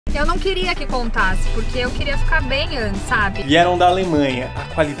Eu não queria que contasse, porque eu queria ficar bem antes, sabe? Vieram da Alemanha,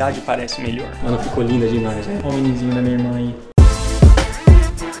 a qualidade parece melhor. Mano, ficou linda demais, né? Olha o menininho da minha irmã aí.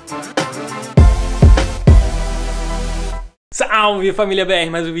 Salve família BR,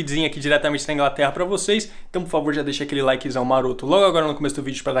 mais um videozinho aqui diretamente da Inglaterra pra vocês. Então por favor já deixa aquele likezão maroto logo agora no começo do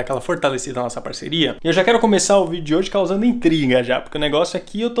vídeo pra dar aquela fortalecida na nossa parceria. E eu já quero começar o vídeo de hoje causando intriga já, porque o negócio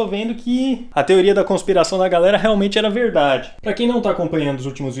aqui eu tô vendo que a teoria da conspiração da galera realmente era verdade. Pra quem não tá acompanhando os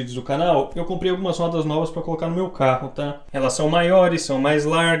últimos vídeos do canal, eu comprei algumas rodas novas pra colocar no meu carro, tá? Elas são maiores, são mais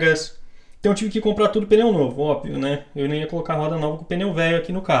largas. Então eu tive que comprar tudo pneu novo, óbvio, né? Eu nem ia colocar roda nova com pneu velho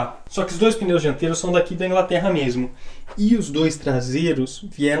aqui no carro. Só que os dois pneus dianteiros são daqui da Inglaterra mesmo. E os dois traseiros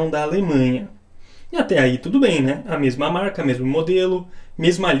vieram da Alemanha. E até aí tudo bem, né? A mesma marca, mesmo modelo,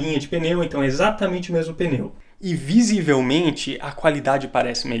 mesma linha de pneu, então é exatamente o mesmo pneu. E visivelmente a qualidade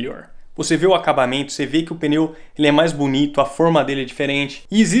parece melhor. Você vê o acabamento, você vê que o pneu ele é mais bonito, a forma dele é diferente.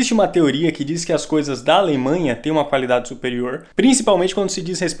 E existe uma teoria que diz que as coisas da Alemanha têm uma qualidade superior, principalmente quando se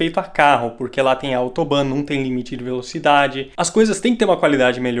diz respeito a carro, porque lá tem autobahn, não tem limite de velocidade. As coisas têm que ter uma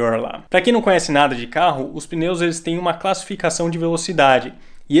qualidade melhor lá. Para quem não conhece nada de carro, os pneus eles têm uma classificação de velocidade.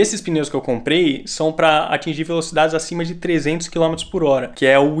 E esses pneus que eu comprei são para atingir velocidades acima de 300 km por hora, que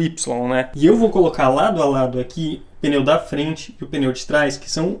é o Y, né? E eu vou colocar lado a lado aqui o pneu da frente e o pneu de trás, que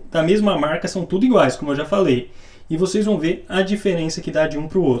são da mesma marca, são tudo iguais, como eu já falei. E vocês vão ver a diferença que dá de um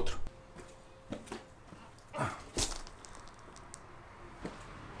para o outro.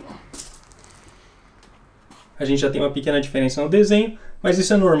 A gente já tem uma pequena diferença no desenho, mas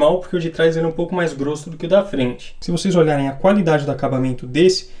isso é normal porque o de trás é um pouco mais grosso do que o da frente. Se vocês olharem a qualidade do acabamento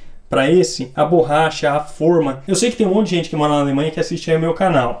desse para esse, a borracha, a forma... Eu sei que tem um monte de gente que mora na Alemanha que assiste aí o meu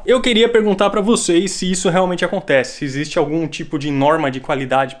canal. Eu queria perguntar para vocês se isso realmente acontece, se existe algum tipo de norma de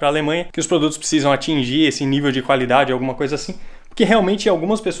qualidade para a Alemanha, que os produtos precisam atingir esse nível de qualidade, alguma coisa assim, porque realmente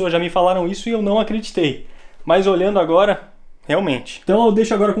algumas pessoas já me falaram isso e eu não acreditei. Mas olhando agora... realmente. Então eu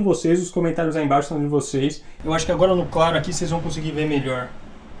deixo agora com vocês, os comentários aí embaixo são de vocês. Eu acho que agora no claro aqui vocês vão conseguir ver melhor.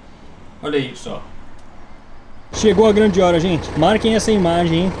 Olha isso, ó. Chegou a grande hora, gente. Marquem essa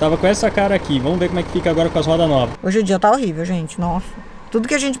imagem, hein? Tava com essa cara aqui. Vamos ver como é que fica agora com as rodas novas. Hoje o dia tá horrível, gente. Nossa. Tudo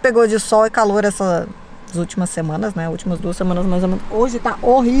que a gente pegou de sol e calor essas últimas semanas, né? Últimas 2 semanas mais ou menos. Hoje tá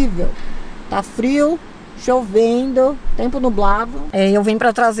horrível. Tá frio. Chovendo, tempo nublado. Eu vim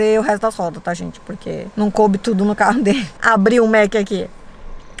pra trazer o resto das rodas, tá, gente? Porque não coube tudo no carro dele. Abri o Mac aqui.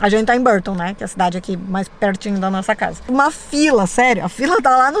 A gente tá em Burton, né? Que é a cidade aqui mais pertinho da nossa casa. Uma fila, sério. A fila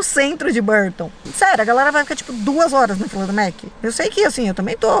tá lá no centro de Burton. Sério, a galera vai ficar tipo 2 horas na fila do Mac. Eu sei que, assim, eu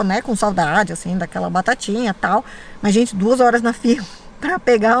também tô, né? Com saudade, assim, daquela batatinha e tal. Mas, gente, 2 horas na fila pra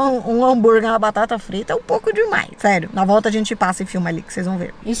pegar um hambúrguer, uma batata frita é um pouco demais. Sério, na volta a gente passa e filma ali que vocês vão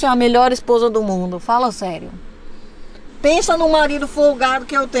ver. Isso é a melhor esposa do mundo, fala sério. Pensa no marido folgado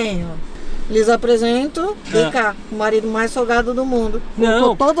que eu tenho. Lhes apresento, vem cá, o marido mais folgado do mundo.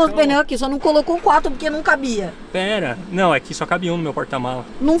 Não, colocou todos os pneus aqui, só não colocou 4 porque não cabia. Pera, não, aqui só cabe um no meu porta-mala.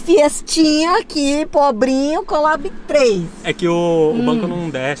 Num Fiestinha aqui, pobrinho, coloque 3. É que o banco não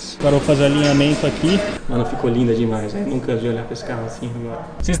desce. Agora eu vou fazer alinhamento aqui. Mano, ficou linda demais, né? Nunca vi olhar pra esse carro assim agora.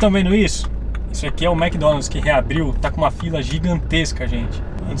 Vocês estão vendo isso? Isso aqui é o McDonald's que reabriu, tá com uma fila gigantesca, gente.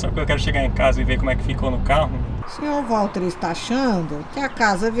 Só que eu quero chegar em casa e ver como é que ficou no carro. O senhor Walter está achando que a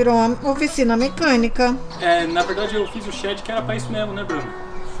casa virou uma oficina mecânica. Na verdade eu fiz o chat que era pra isso mesmo, né, Bruno?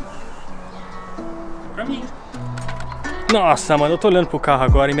 Pra mim. Nossa, mano, eu tô olhando pro carro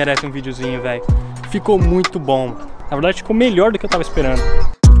agora e merece um videozinho, velho. Ficou muito bom. Na verdade ficou melhor do que eu tava esperando.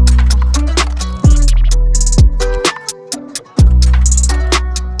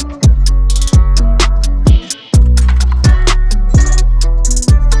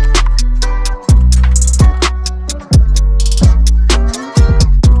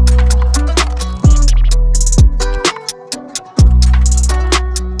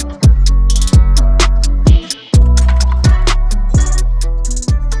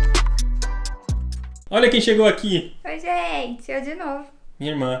 Olha quem chegou aqui. Oi, gente, eu de novo.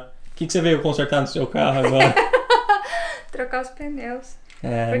 Minha irmã. O que você veio consertar no seu carro agora? Trocar os pneus.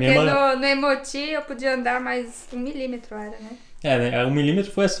 Porque minha irmã... no Emoti eu podia andar mais 1 milímetro, era, né? 1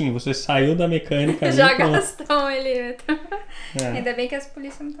 milímetro foi assim, você saiu da mecânica... Já gastou 1 milímetro. Ainda bem que as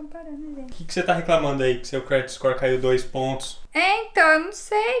polícias não estão parando, gente. O que você tá reclamando aí, que seu credit score caiu 2 pontos? Então, eu não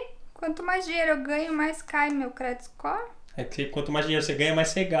sei. Quanto mais dinheiro eu ganho, mais cai meu credit score. É que quanto mais dinheiro você ganha, mais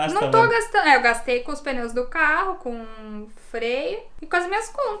você gasta. Não tô gastando. Eu gastei com os pneus do carro, com freio. E com as minhas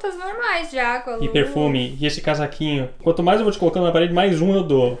contas normais de água, E luz. perfume, e esse casaquinho. Quanto mais eu vou te colocando na parede, mais um eu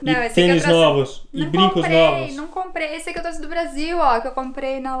dou. Não, E esse tênis aqui eu trouxe- novos, e Não brincos novos. Não comprei. Esse aqui eu trouxe do Brasil, ó, que eu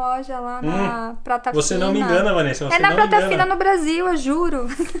comprei na loja lá na Prata Fina. Você não me engana, Vanessa, você É na não me Prata engana. Fina no Brasil, eu juro.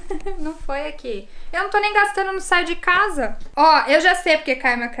 Não foi aqui. Eu não tô nem gastando, não saio de casa. Ó, eu já sei porque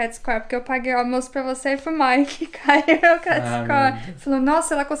caiu meu credit score, porque eu paguei o almoço pra você e pro Mike. Caiu meu credit score. Falou,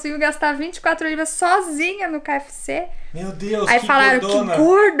 nossa, ela conseguiu gastar 24 libras sozinha no KFC. Meu Deus, Aí que falaram, gordona. que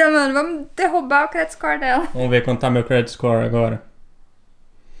gorda, mano, vamos derrubar o credit score dela. Vamos ver quanto tá meu credit score agora.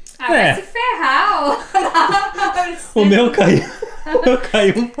 Ah, vai se ferrar, ó. O meu caiu. O meu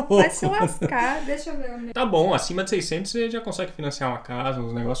caiu um pouco. Vai se lascar, deixa eu ver o meu. Tá bom, acima de 600 você já consegue financiar uma casa,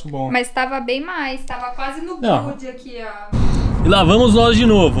 uns negócios bons. Mas tava bem mais, tava quase no Não. good aqui, ó. E lá vamos nós de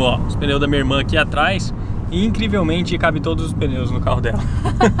novo, ó. Os pneus da minha irmã aqui atrás. E incrivelmente cabe todos os pneus no carro dela.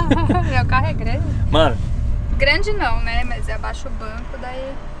 Meu carro é grande. Mano, Grande não, né? Mas é abaixo o banco,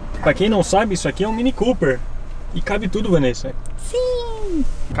 daí... pra quem não sabe, isso aqui é um Mini Cooper. E cabe tudo, Vanessa. Sim!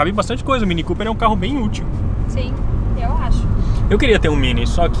 Cabe bastante coisa. O Mini Cooper é um carro bem útil. Sim, eu acho. Eu queria ter um Mini,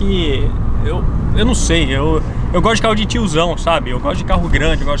 só que eu não sei. Eu gosto de carro de tiozão, sabe? Eu gosto de carro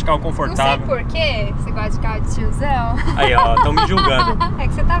grande, eu gosto de carro confortável. Não sei por quê você gosta de carro de tiozão. Aí, ó, estão me julgando. É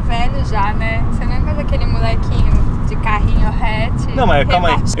que você tá velho já, né? Você não é mais aquele molequinho de carrinho hatch. Não, mas calma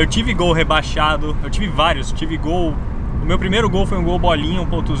aí. rebaixado. Eu tive Gol rebaixado, eu tive vários. Eu tive Gol. O meu primeiro Gol foi um Gol bolinha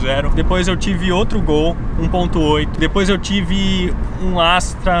 1.0. Depois eu tive outro Gol 1.8. Depois eu tive um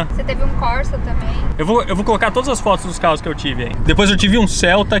Astra. Você teve um Corsa também. Eu vou colocar todas as fotos dos carros que eu tive aí. Depois eu tive um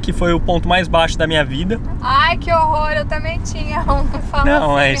Celta, que foi o ponto mais baixo da minha vida. Ai, que horror, eu também tinha um. Fala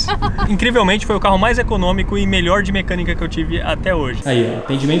Não, assim. mas incrivelmente foi o carro mais econômico e melhor de mecânica que eu tive até hoje. Aí, ó,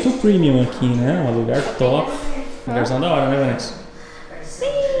 atendimento premium aqui, né? Um lugar top. Lugarzão da hora, né, Vanessa? Sim.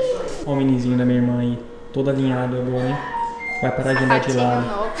 Ó o minizinho da minha irmã aí, todo alinhado, é bom, hein? Vai parar de andar de Patinho lado.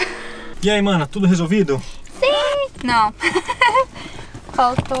 novo. E aí, mano, tudo resolvido? Sim. Não.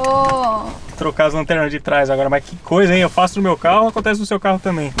 Faltou... Trocar as lanternas de trás agora, mas que coisa, hein? Eu faço no meu carro, acontece no seu carro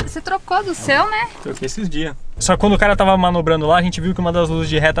também. Você trocou do seu, né? Troquei esses dias. Só que quando o cara tava manobrando lá, a gente viu que uma das luzes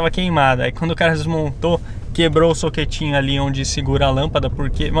de ré tava queimada. Aí quando o cara desmontou, quebrou o soquetinho ali onde segura a lâmpada,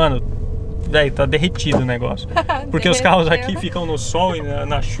 porque, mano, velho, tá derretido o negócio. Porque os carros aqui ficam no sol e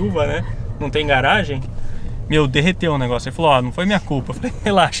na chuva, né? Não tem garagem. Meu, derreteu o negócio. Ele falou, ó, não foi minha culpa. Eu falei,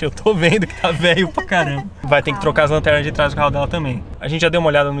 relaxa, eu tô vendo que tá velho pra caramba. Vai ter que trocar as lanternas de trás do carro dela também. A gente já deu uma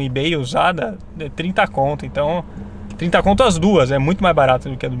olhada no eBay usada, 30 conto. Então, 30 conto as duas, é muito mais barato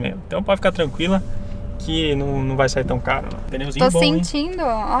do que a do meu. Então pode ficar tranquila que não vai sair tão caro. Não. Pneuzinho Tô bom, hein? sentindo,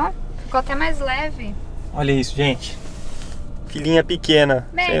 ó. Ficou até mais leve. Olha isso, gente. Filhinha pequena.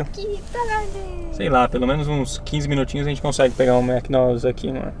 Sei lá, pelo menos uns 15 minutinhos a gente consegue pegar um McDonald's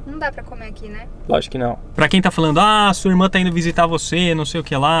aqui, mano. Não dá pra comer aqui, né? Lógico que não. Pra quem tá falando, sua irmã tá indo visitar você, não sei o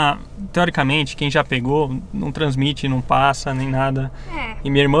que lá. Teoricamente, quem já pegou, não transmite, não passa, nem nada. É. E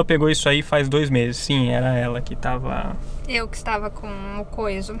minha irmã pegou isso aí faz 2 meses. Sim, era ela que tava... Eu que estava com o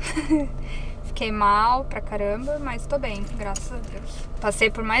coiso. Fiquei mal pra caramba, mas tô bem, graças a Deus. Passei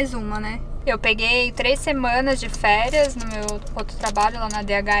por mais uma, né? Eu peguei 3 semanas de férias no meu outro trabalho lá na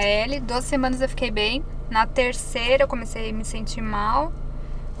DHL. 2 semanas eu fiquei bem. Na terceira eu comecei a me sentir mal,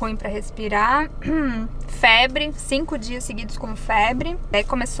 ruim pra respirar, febre, 5 dias seguidos com febre. Daí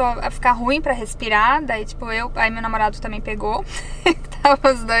começou a ficar ruim pra respirar. Daí tipo aí meu namorado também pegou.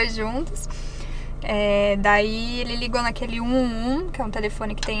 Tava os dois juntos. Daí ele ligou naquele 111, que é um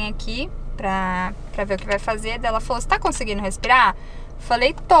telefone que tem aqui, pra ver o que vai fazer. Daí ela falou, você tá conseguindo respirar?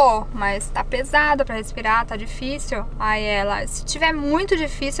 Falei, tô, mas tá pesado pra respirar, tá difícil. Aí ela, se tiver muito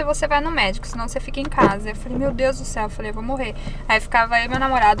difícil, você vai no médico, senão você fica em casa. Eu falei, meu Deus do céu, eu falei, eu vou morrer. Aí ficava aí meu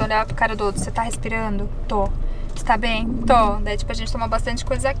namorado, olhava pro cara do outro, você tá respirando? Tô. Você tá bem? Tô. Daí tipo, a gente tomou bastante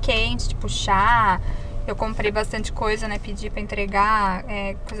coisa quente, tipo chá. Eu comprei bastante coisa, né, pedi pra entregar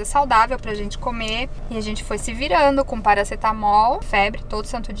coisa saudável pra gente comer. E a gente foi se virando com paracetamol, febre, todo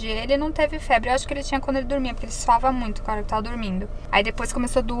santo dia. Ele não teve febre, eu acho que ele tinha quando ele dormia, porque ele suava muito, cara, que tava dormindo. Aí depois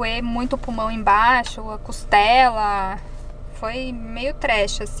começou a doer muito o pulmão embaixo, a costela. Foi meio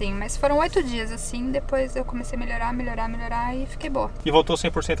trash, assim, mas foram 8 dias, assim, depois eu comecei a melhorar e fiquei boa. E voltou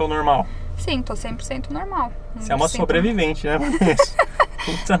 100% ao normal? Sim, tô 100% normal. Você é uma sobrevivente, né, Vanessa?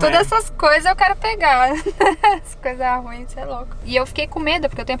 Todas essas coisas eu quero pegar. As coisas ruins, você é louco. E eu fiquei com medo,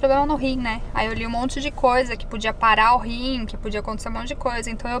 porque eu tenho problema no rim, né? Aí eu li um monte de coisa que podia parar o rim, que podia acontecer um monte de coisa.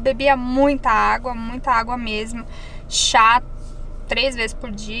 Então eu bebia muita água mesmo. Chá 3 vezes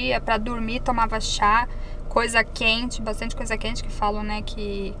por dia. Pra dormir tomava chá. Coisa quente, bastante coisa quente que falam, né?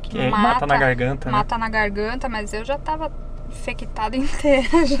 Que mata na garganta. Mata na garganta, mas eu já tava infectada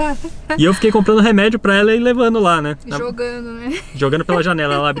inteira já. E eu fiquei comprando remédio pra ela e levando lá, né? Jogando, né? Jogando pela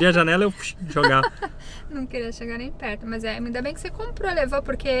janela. Ela abria a janela e eu jogava. Não queria chegar nem perto, mas ainda bem que você comprou, levou,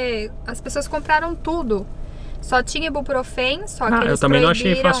 porque as pessoas compraram tudo. Só tinha ibuprofeno, só que eles eu também não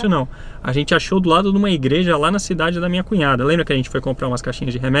achei proibiram. fácil, não. A gente achou do lado de uma igreja lá na cidade da minha cunhada. Lembra que a gente foi comprar umas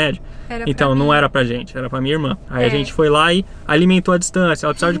caixinhas de remédio? Então, não era pra gente, era pra minha irmã. Aí a gente foi lá e alimentou a distância.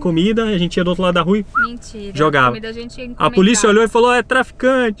 Ela precisava de comida, a gente ia do outro lado da rua e Mentira. jogava. A polícia olhou e falou, é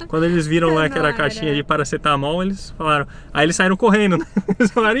traficante. Quando eles viram lá que era a caixinha de paracetamol, eles falaram... Aí eles saíram correndo, né?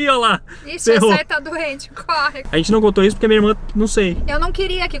 Eles falaram, ih, olha lá, Ixi, a Sai tá doente, corre. A gente não contou isso porque minha irmã, não sei. Eu não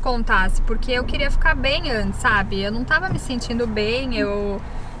queria que contasse, porque eu queria ficar bem antes, sabe? Eu não tava me sentindo bem, meu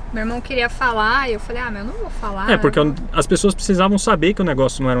irmão queria falar, e eu falei, mas eu não vou falar. Porque as pessoas precisavam saber que o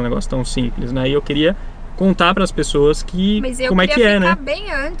negócio não era um negócio tão simples, né? E eu queria contar para as pessoas como é que é, né? Mas eu queria ficar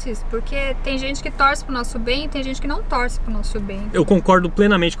bem antes, porque tem gente que torce pro nosso bem e tem gente que não torce pro nosso bem. Eu concordo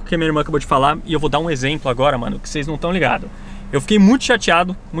plenamente com o que a minha irmã acabou de falar, e eu vou dar um exemplo agora, mano, que vocês não estão ligados. Eu fiquei muito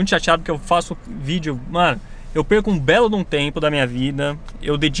chateado porque eu faço vídeo, mano, eu perco um belo de um tempo da minha vida,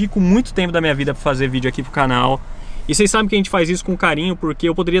 eu dedico muito tempo da minha vida para fazer vídeo aqui pro canal. E vocês sabem que a gente faz isso com carinho porque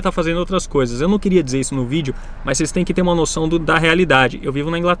eu poderia estar fazendo outras coisas. Eu não queria dizer isso no vídeo, mas vocês têm que ter uma noção da realidade. Eu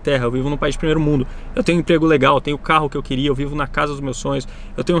vivo na Inglaterra, eu vivo num país de primeiro mundo. Eu tenho um emprego legal, eu tenho o carro que eu queria, eu vivo na casa dos meus sonhos,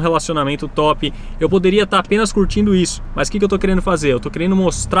 eu tenho um relacionamento top. Eu poderia estar apenas curtindo isso, mas o que eu tô querendo fazer? Eu tô querendo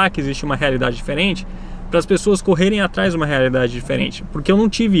mostrar que existe uma realidade diferente para as pessoas correrem atrás de uma realidade diferente. Porque eu não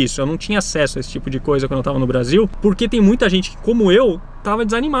tive isso, eu não tinha acesso a esse tipo de coisa quando eu estava no Brasil, porque tem muita gente que, como eu, tava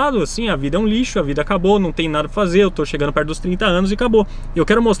desanimado, assim, a vida é um lixo, a vida acabou, não tem nada pra fazer, eu tô chegando perto dos 30 anos e acabou. Eu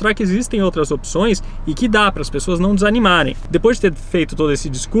quero mostrar que existem outras opções e que dá para as pessoas não desanimarem. Depois de ter feito todo esse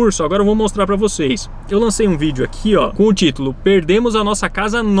discurso, agora eu vou mostrar para vocês. Eu lancei um vídeo aqui, ó, com o título Perdemos a nossa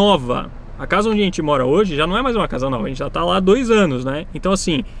casa nova. A casa onde a gente mora hoje já não é mais uma casa nova, a gente já tá lá há 2 anos, né? Então,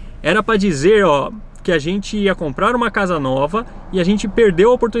 assim, era para dizer, ó, que a gente ia comprar uma casa nova e a gente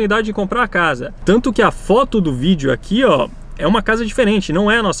perdeu a oportunidade de comprar a casa. Tanto que a foto do vídeo aqui, ó, é uma casa diferente, não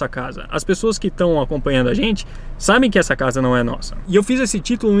é a nossa casa. As pessoas que estão acompanhando a gente sabem que essa casa não é nossa. E eu fiz esse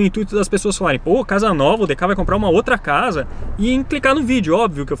título no intuito das pessoas falarem, pô, casa nova, o DK vai comprar uma outra casa, e em clicar no vídeo.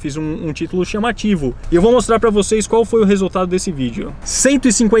 Óbvio que eu fiz um título chamativo. E eu vou mostrar pra vocês qual foi o resultado desse vídeo.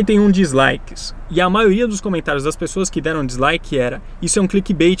 151 dislikes. E a maioria dos comentários das pessoas que deram dislike era, isso é um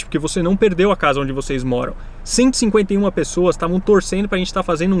clickbait, porque você não perdeu a casa onde vocês moram. 151 pessoas estavam torcendo pra gente estar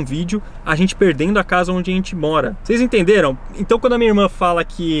fazendo um vídeo, a gente perdendo a casa onde a gente mora. Vocês entenderam? Então quando a minha irmã fala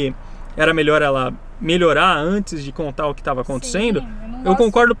que era melhor ela melhorar antes de contar o que estava acontecendo, eu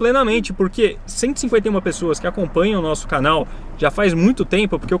concordo plenamente, porque 151 pessoas que acompanham o nosso canal já faz muito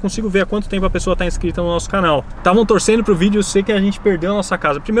tempo, porque eu consigo ver há quanto tempo a pessoa está inscrita no nosso canal. Estavam torcendo pro vídeo ser que a gente perdeu a nossa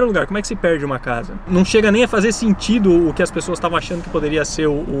casa. Em primeiro lugar, como é que se perde uma casa? Não chega nem a fazer sentido o que as pessoas estavam achando que poderia ser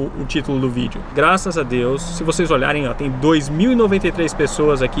o título do vídeo. Graças a Deus, se vocês olharem, ó, tem 2.093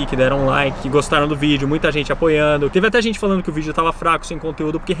 pessoas aqui que deram like, que gostaram do vídeo, muita gente apoiando. Teve até gente falando que o vídeo estava fraco, sem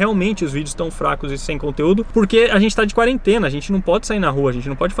conteúdo, porque realmente os vídeos estão fracos e sem conteúdo, porque a gente está de quarentena, a gente não pode sair na rua, a gente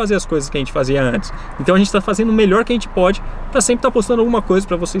não pode fazer as coisas que a gente fazia antes. Então a gente está fazendo o melhor que a gente pode para sempre estar postando alguma coisa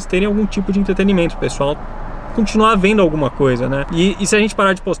para vocês terem algum tipo de entretenimento, pessoal. Continuar vendo alguma coisa, né? E se a gente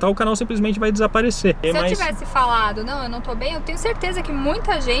parar de postar, o canal simplesmente vai desaparecer. Se eu tivesse falado, não, eu não tô bem, eu tenho certeza que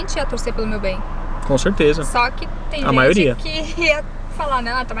muita gente ia torcer pelo meu bem. Com certeza. Só que tem a maioria que ia falar,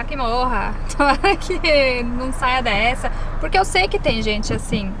 não, tomara que morra, tomara que não saia dessa. Porque eu sei que tem gente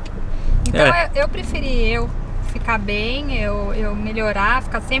assim. Então eu preferi ficar bem, eu melhorar,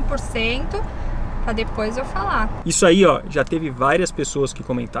 ficar 100%, pra depois eu falar. Isso aí, ó, já teve várias pessoas que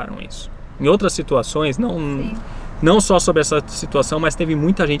comentaram isso. Em outras situações, não só sobre essa situação, mas teve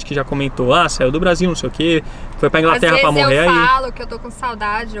muita gente que já comentou, saiu do Brasil, não sei o que, foi pra Inglaterra pra morrer. Às vezes eu falo que eu tô com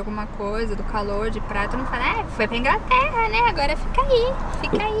saudade de alguma coisa, do calor, de praia, tu não fala, foi pra Inglaterra, né, agora fica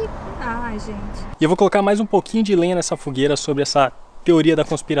aí. Ai, gente. E eu vou colocar mais um pouquinho de lenha nessa fogueira sobre essa teoria da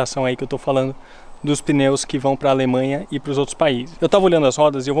conspiração aí que eu tô falando, dos pneus que vão para a Alemanha e para os outros países. Eu tava olhando as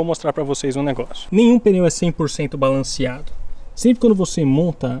rodas e eu vou mostrar para vocês um negócio. Nenhum pneu é 100% balanceado. Sempre quando você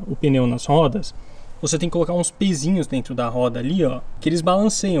monta o pneu nas rodas, você tem que colocar uns pezinhos dentro da roda ali, ó, que eles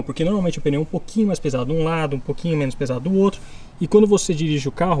balanceiam, porque normalmente o pneu é um pouquinho mais pesado de um lado, um pouquinho menos pesado do outro, e quando você dirige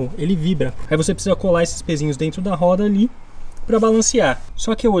o carro, ele vibra. Aí você precisa colar esses pezinhos dentro da roda ali para balancear.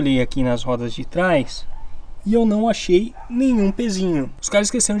 Só que eu olhei aqui nas rodas de trás e eu não achei nenhum pezinho. Os caras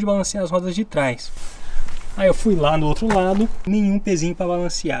esqueceram de balancear as rodas de trás. Aí eu fui lá no outro lado, nenhum pezinho para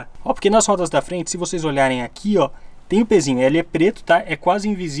balancear. Ó, porque nas rodas da frente, se vocês olharem aqui, ó, tem o pezinho. Ele é preto, tá? É quase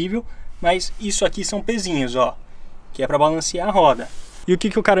invisível, mas isso aqui são pezinhos, ó, que é para balancear a roda. E o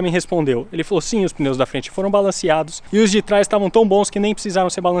que o cara me respondeu? Ele falou, sim, os pneus da frente foram balanceados e os de trás estavam tão bons que nem precisaram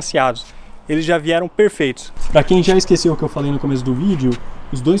ser balanceados. Eles já vieram perfeitos. Para quem já esqueceu o que eu falei no começo do vídeo,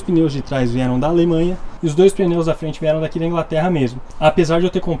 os dois pneus de trás vieram da Alemanha e os dois pneus da frente vieram daqui da Inglaterra mesmo. Apesar de eu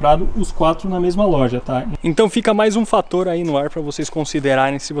ter comprado os 4 na mesma loja, tá? Então fica mais um fator aí no ar para vocês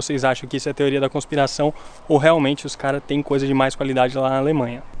considerarem se vocês acham que isso é teoria da conspiração ou realmente os caras têm coisa de mais qualidade lá na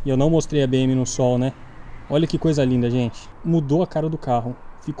Alemanha. E eu não mostrei a BM no sol, né? Olha que coisa linda, gente. Mudou a cara do carro.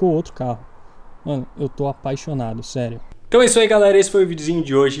 Ficou outro carro. Mano, eu tô apaixonado, sério. Então é isso aí, galera. Esse foi o videozinho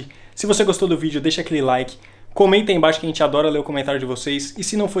de hoje. Se você gostou do vídeo, deixa aquele like. Comenta aí embaixo que a gente adora ler o comentário de vocês. E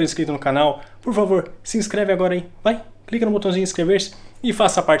se não for inscrito no canal, por favor, se inscreve agora aí. Vai, clica no botãozinho inscrever-se e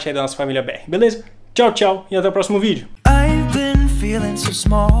faça parte aí da nossa família BR, beleza? Tchau, tchau e até o próximo vídeo. I've been feeling so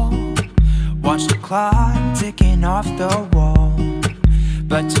small. Watch the clock ticking off the wall.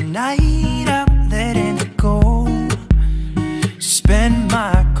 But tonight I'm letting it go. Spend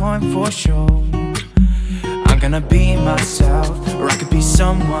my coin for sure. I'm gonna be myself, or I could be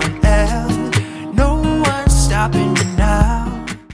someone else. No one's stopping me now.